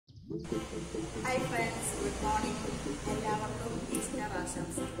Hi friends, good morning. എല്ലാവർക്കും Easter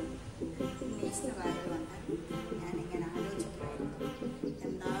ആശംസകൾ. Easter ആയതുകൊണ്ട് ഞാനിങ്ങനെ ആലോചിക്കുമായിരുന്നു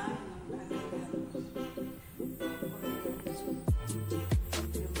എന്താണ്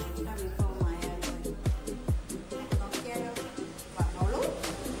മുട്ട വിഭവമായാലും നോക്കിയാലോ, പറഞ്ഞോളൂ.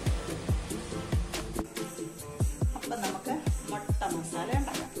 അപ്പം നമുക്ക് മുട്ട മസാല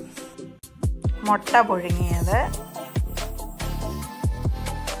ഉണ്ടാക്കാം. മുട്ട പുഴുങ്ങിയത്,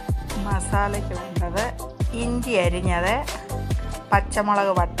 മസാലയ്ക്ക് വേണ്ടത് ഇഞ്ചി അരിഞ്ഞത്,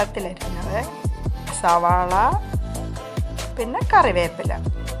 പച്ചമുളക് വട്ടത്തിലരിഞ്ഞത്, സവാള, പിന്നെ കറിവേപ്പില,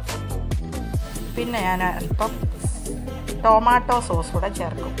 പിന്നെ ഞാൻ അല്പം ടൊമാറ്റോ സോസ് കൂടെ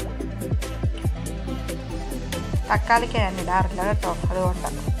ചേർക്കും. തക്കാളിക്ക് ഞാൻ ഇടാറില്ല കേട്ടോ, അതുകൊണ്ട്.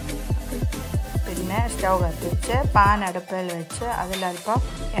 പിന്നെ സ്റ്റൗ കത്തിച്ച് പാൻ അടുപ്പിൽ വെച്ച് അതിലല്പം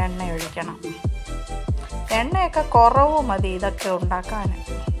എണ്ണ ഒഴിക്കണം. എണ്ണയൊക്കെ കുറവ് മതി ഇതൊക്കെ ഉണ്ടാക്കാൻ.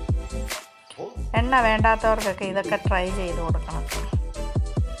 എണ്ണ വേണ്ടാത്തവർക്കൊക്കെ ഇതൊക്കെ ട്രൈ ചെയ്ത് കൊടുക്കണം.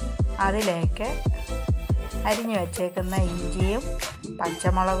 അതിലേക്ക് അരിഞ്ഞു വച്ചേക്കുന്ന ഇഞ്ചിയും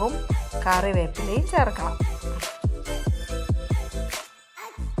പച്ചമുളകും കറിവേപ്പിലയും ചേർക്കണം.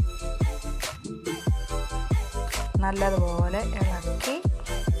 നല്ലതുപോലെ ഇളക്കി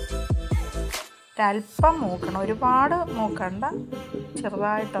ഒരല്പം മൂക്കണം, ഒരുപാട് മൂക്കണ്ട,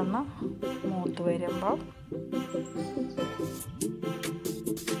 ചെറുതായിട്ടൊന്ന് മൂത്ത് വരുമ്പോൾ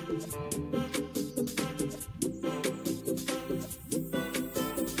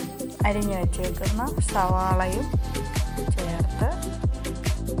അരിഞ്ഞു വച്ചേക്കുന്ന സവാളയും ചേർത്ത്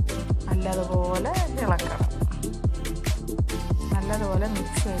നല്ലതുപോലെ ഇളക്കണം. നല്ലതുപോലെ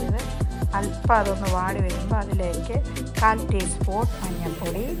മിക്സ് ചെയ്ത് അല്പം അതൊന്ന് വാടി വരുമ്പോൾ അതിലേക്ക് 1/4 ടീസ്പൂൺ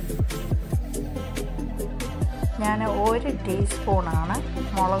മഞ്ഞൾപ്പൊടി, ഞാൻ 1 ടീസ്പൂണാണ്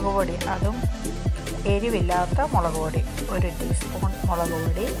മുളക് പൊടി, അതും എരിവില്ലാത്ത മുളക് പൊടി, 1 ടീസ്പൂൺ മുളക്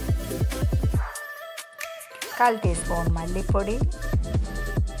പൊടി, 1/4 ടീസ്പൂൺ മല്ലിപ്പൊടി,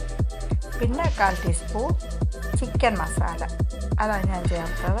 പിന്നെ 1/4 ടീസ്പൂൺ ചിക്കൻ മസാല, അതാണ് ഞാൻ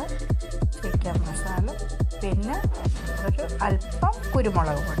ചേർത്തത്, ചിക്കൻ മസാല, പിന്നെ ഒരു അല്പം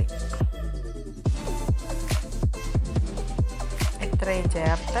കുരുമുളക് പൊടി. ഇത്രയും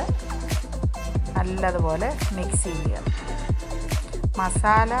ചേർത്ത് നല്ലതുപോലെ മിക്സ് ചെയ്യുക.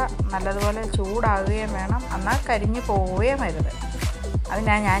 മസാല നല്ലതുപോലെ ചൂടാകുകയും വേണം, എന്നാൽ കരിഞ്ഞു പോവുകയും വരുത്.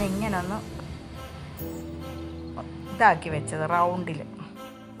 അതിനാണ് ഞാൻ ഇങ്ങനൊന്ന് ഇതാക്കി വെച്ചത്, റൗണ്ടിൽ.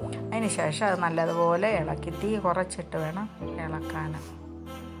 അതിന് ശേഷം അത് നല്ലതുപോലെ ഇളക്കി, തീ കുറച്ചിട്ട് വേണം ഇളക്കാൻ.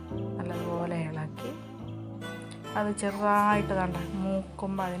 നല്ലതുപോലെ ഇളക്കി അത് ചെറുതായിട്ട് കണ്ട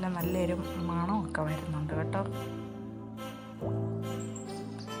മൂക്കുമ്പോൾ അതിന് നല്ലൊരു മണമൊക്കെ വരുന്നുണ്ട് കേട്ടോ.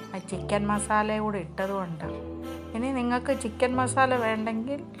 ആ ചിക്കൻ മസാല കൂടെ ഇട്ടതുകൊണ്ട്. ഇനി നിങ്ങൾക്ക് ചിക്കൻ മസാല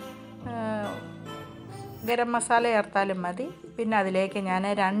വേണ്ടെങ്കിൽ ഗരം മസാല ചേർത്താലും മതി. പിന്നെ അതിലേക്ക് ഞാൻ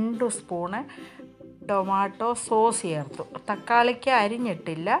 2 സ്പൂണ് ടൊമാറ്റോ സോസ് ചേർത്തു. തക്കാളിക്ക്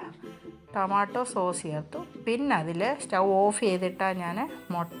അരിഞ്ഞിട്ടില്ല, ടൊമാറ്റോ സോസ് ചേർത്തു. പിന്നെ അതിൽ സ്റ്റൗ ഓഫ് ചെയ്തിട്ടാണ് ഞാൻ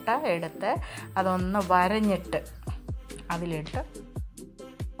മുട്ട എടുത്ത് അതൊന്ന് വരഞ്ഞിട്ട് അതിലിട്ട്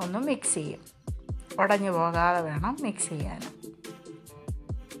ഒന്ന് മിക്സ് ചെയ്യും. ഉടഞ്ഞു പോകാതെ വേണം മിക്സ് ചെയ്യാൻ.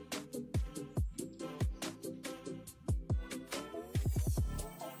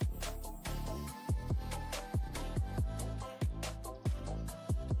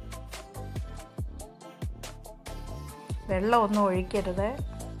 വെള്ളമൊന്നും ഒഴിക്കരുത്,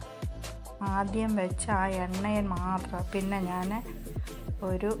 ആദ്യം വെച്ച ആ എണ്ണയിൽ മാത്രം. പിന്നെ ഞാൻ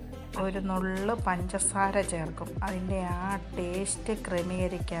ഒരു നുള്ള് പഞ്ചസാര ചേർക്കും, അതിൻ്റെ ആ ടേസ്റ്റ്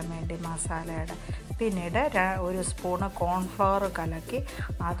ക്രമീകരിക്കാൻ വേണ്ടി മസാലയുടെ. പിന്നീട് 1 സ്പൂണ് കോൺഫ്ലവർ കലക്കി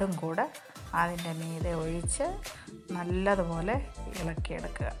അതും കൂടെ അതിൻ്റെ മീതെ ഒഴിച്ച് നല്ലതുപോലെ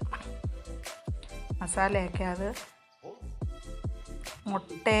ഇളക്കിയെടുക്കുക. മസാലയൊക്കെ അത്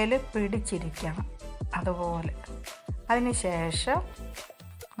മുട്ടയിൽ പിടിച്ചിരിക്കണം അതുപോലെ. അതിന് ശേഷം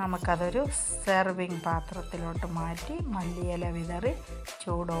നമുക്കതൊരു സെർവിങ് പാത്രത്തിലോട്ട് മാറ്റി മല്ലിയില വിതറി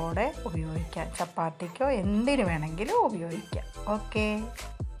ചൂടോടെ ഉപയോഗിക്കാം. ചപ്പാത്തിക്കോ എന്തിനു വേണമെങ്കിലും ഉപയോഗിക്കാം. ഓക്കെ,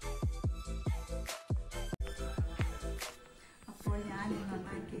 അപ്പോൾ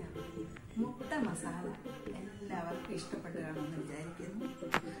ഞാനിന്നുണ്ടാക്കിയ മുട്ട മസാല എല്ലാവർക്കും ഇഷ്ടപ്പെട്ടു കാണുമെന്ന് വിചാരിക്കുന്നു.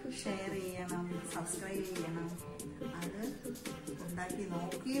 ഷെയർ ചെയ്യണം, സബ്സ്ക്രൈബ് ചെയ്യണം. അത് ഉണ്ടാക്കി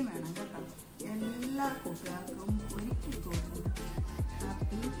നോക്കുകയും വേണം കേട്ടോ. എല്ലാ കൂട്ടുകാർക്കും ഒരിക്കൽ കൂടി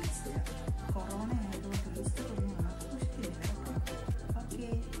ഹാപ്പി ഈസ്റ്റർ. കൊറോണ ആയതുകൊണ്ട് ഈസ്റ്റർ ഒന്നും